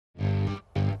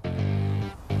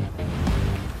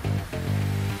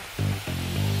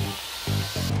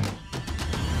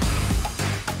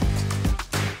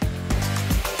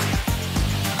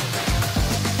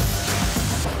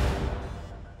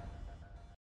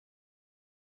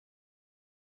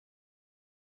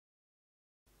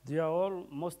You are all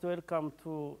most welcome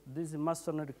to these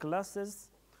masonry classes,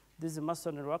 this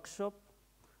masonry workshop,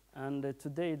 and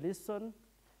today's lesson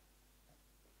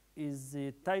is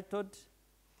titled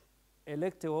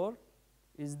Elect All,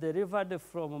 is derived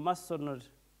from masonry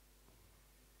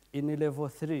in level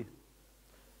 3.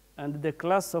 And the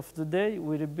class of today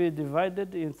will be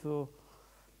divided into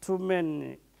two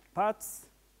main parts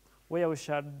where we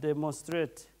shall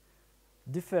demonstrate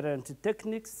different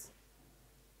techniques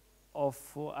of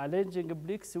arranging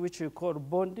bricks, which we call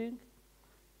bonding,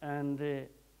 and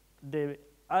the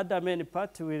other main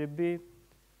part will be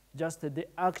just the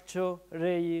actual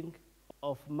laying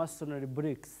of masonry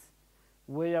bricks,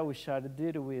 where we shall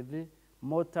deal with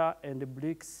mortar and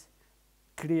bricks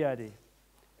clearly.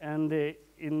 And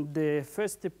in the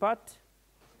first part,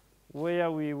 where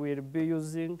we will be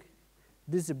using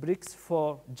these bricks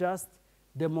for just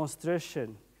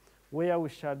demonstration, where we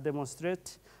shall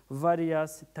demonstrate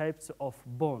various types of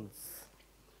bonds.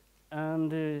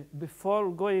 And before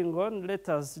going on, let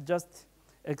us just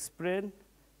explain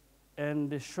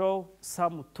and show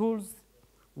some tools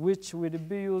which will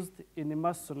be used in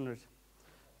masonry.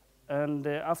 And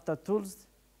after tools,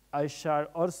 I shall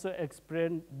also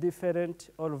explain different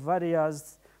or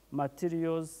various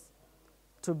materials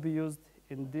to be used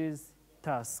in this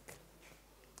task.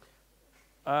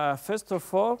 First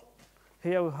of all,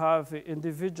 here we have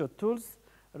individual tools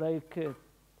like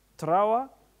trowel,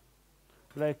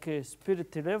 like a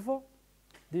spirit level.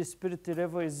 This spirit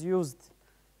level is used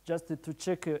just to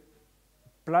check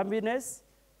plumpness,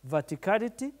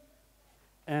 verticality,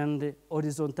 and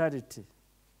horizontality.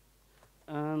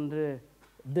 And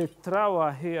the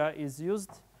trowel here is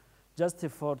used just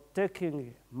for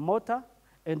taking mortar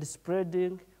and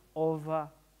spreading over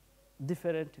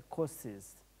different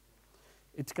courses.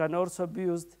 It can also be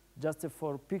used just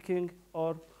for picking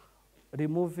or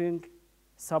removing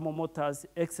some mortars,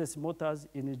 excess mortars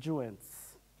in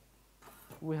joints.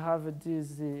 We have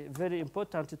this very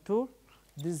important tool,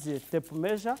 this tape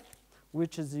measure,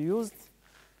 which is used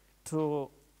to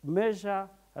measure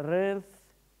length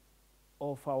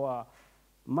of our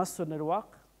masonry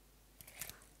work,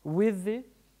 width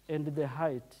and the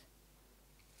height.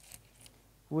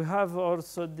 We have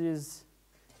also this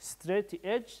straight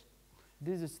edge.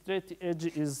 This straight edge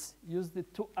is used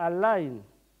to align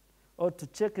or to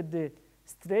check the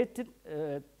straight,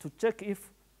 to check if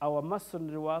our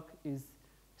masonry work is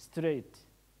straight.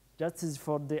 That is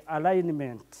for the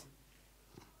alignment.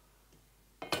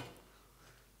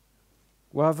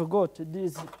 We have got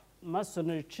this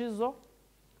masonry chisel.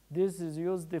 This is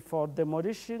used for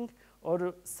demolishing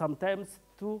or sometimes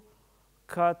to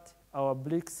cut our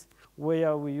bricks,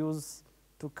 where we use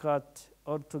to cut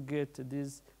or to get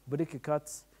these brick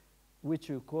cuts, which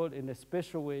we call in a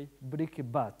special way brick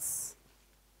butts.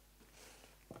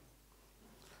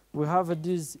 We have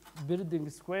this building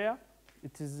square.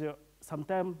 It is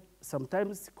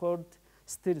sometimes called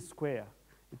steel square.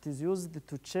 It is used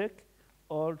to check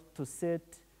or to set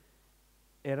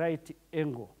a right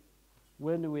angle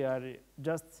when we are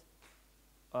just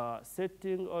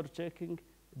setting or checking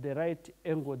the right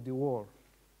angle of the wall.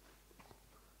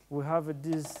 We have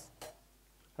this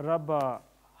rubber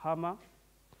hammer.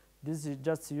 This is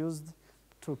just used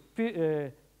to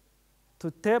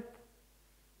tape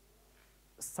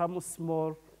some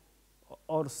small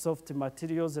or soft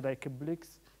materials like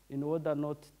bricks in order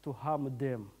not to harm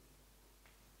them.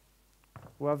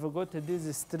 We have got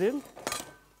this string.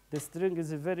 The string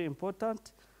is very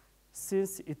important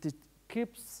since it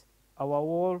keeps our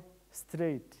wall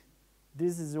straight.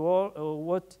 This is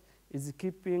what is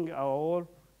keeping our wall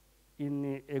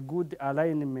in a good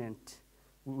alignment.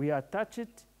 We attach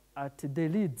it at the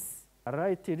leads,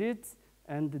 right lead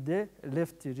and the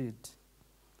left lead.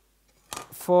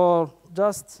 For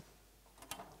just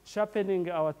sharpening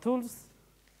our tools,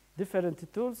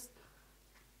 different tools,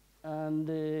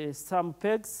 and some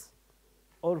pegs,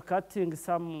 or cutting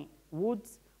some wood,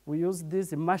 we use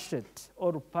this machete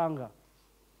or panga.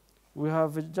 We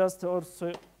have just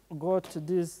also got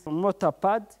this mortar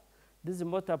pad. This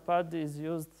mortar pad is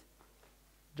used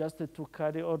just to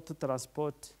carry or to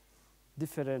transport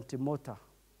different mortar,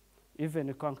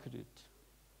 even concrete.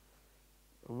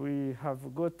 We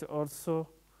have got also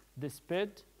the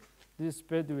spade. This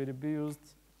spade will be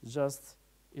used just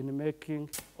in making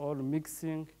or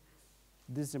mixing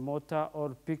this mortar or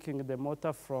picking the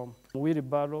mortar from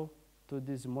wheelbarrow to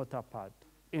this mortar pad.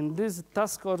 In this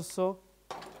task also,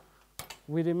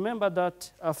 we remember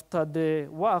that after the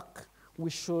work, we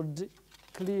should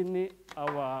clean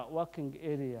our working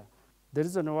area. The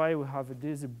reason why we have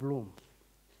this broom.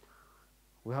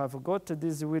 We have got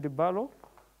this wheelbarrow.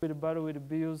 Wheelbarrow will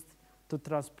be used to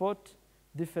transport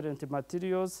different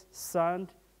materials,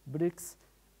 sand, bricks,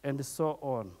 and so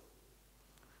on.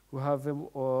 We have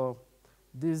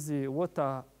this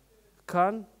water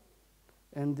can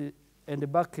and the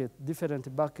bucket,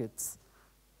 different buckets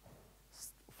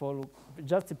for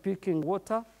just picking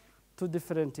water to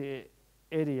different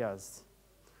areas.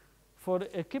 For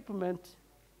equipment,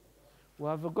 we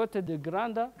have got the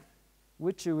grinder,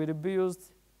 which will be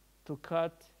used to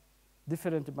cut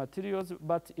different materials,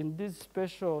 but in this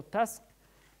special task,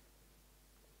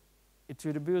 it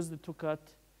will be used to cut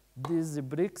these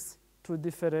bricks to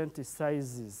different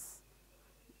sizes.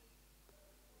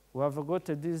 We have got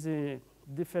these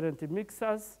different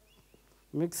mixers.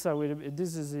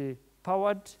 This is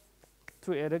powered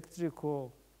to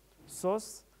electrical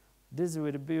source. This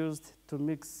will be used to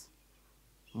mix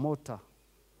mortar.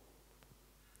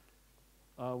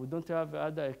 We don't have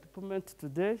other equipment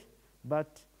today,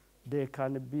 but there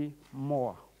can be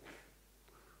more.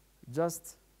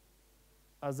 Just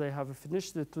as I have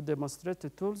finished to demonstrate the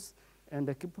tools and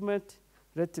equipment,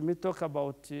 let me talk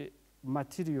about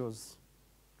materials.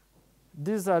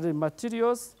 These are the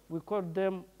materials. We call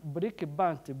them brick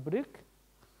burnt brick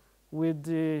with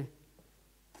the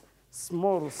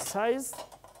small size.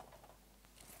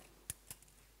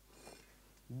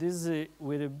 This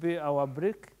will be our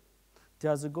brick. It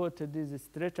has got this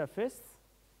stretcher face,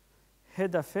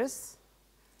 header face,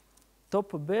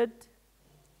 top bed,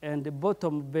 and the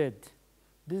bottom bed.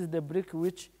 This is the brick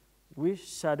which we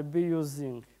shall be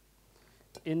using.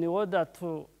 In order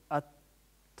to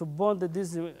bond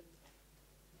these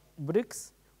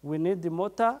bricks, we need the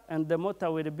mortar, and the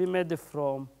mortar will be made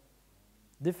from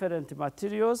different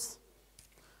materials.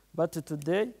 But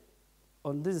today,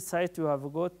 on this site, we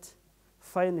have got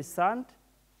fine sand,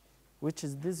 which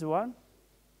is this one.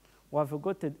 We have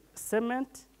got a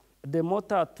cement. The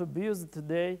mortar to be used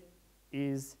today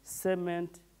is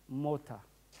cement mortar.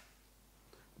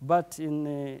 But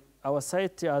in our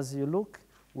site, as you look,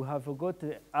 we have got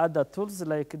other tools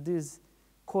like these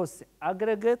coarse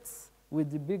aggregates with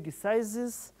the big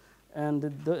sizes, and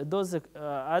those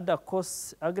other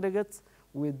coarse aggregates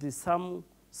with some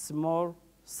small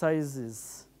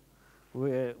sizes.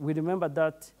 We remember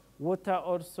that water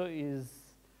also is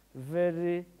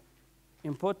very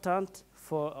important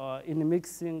for in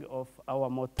mixing of our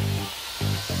mortar.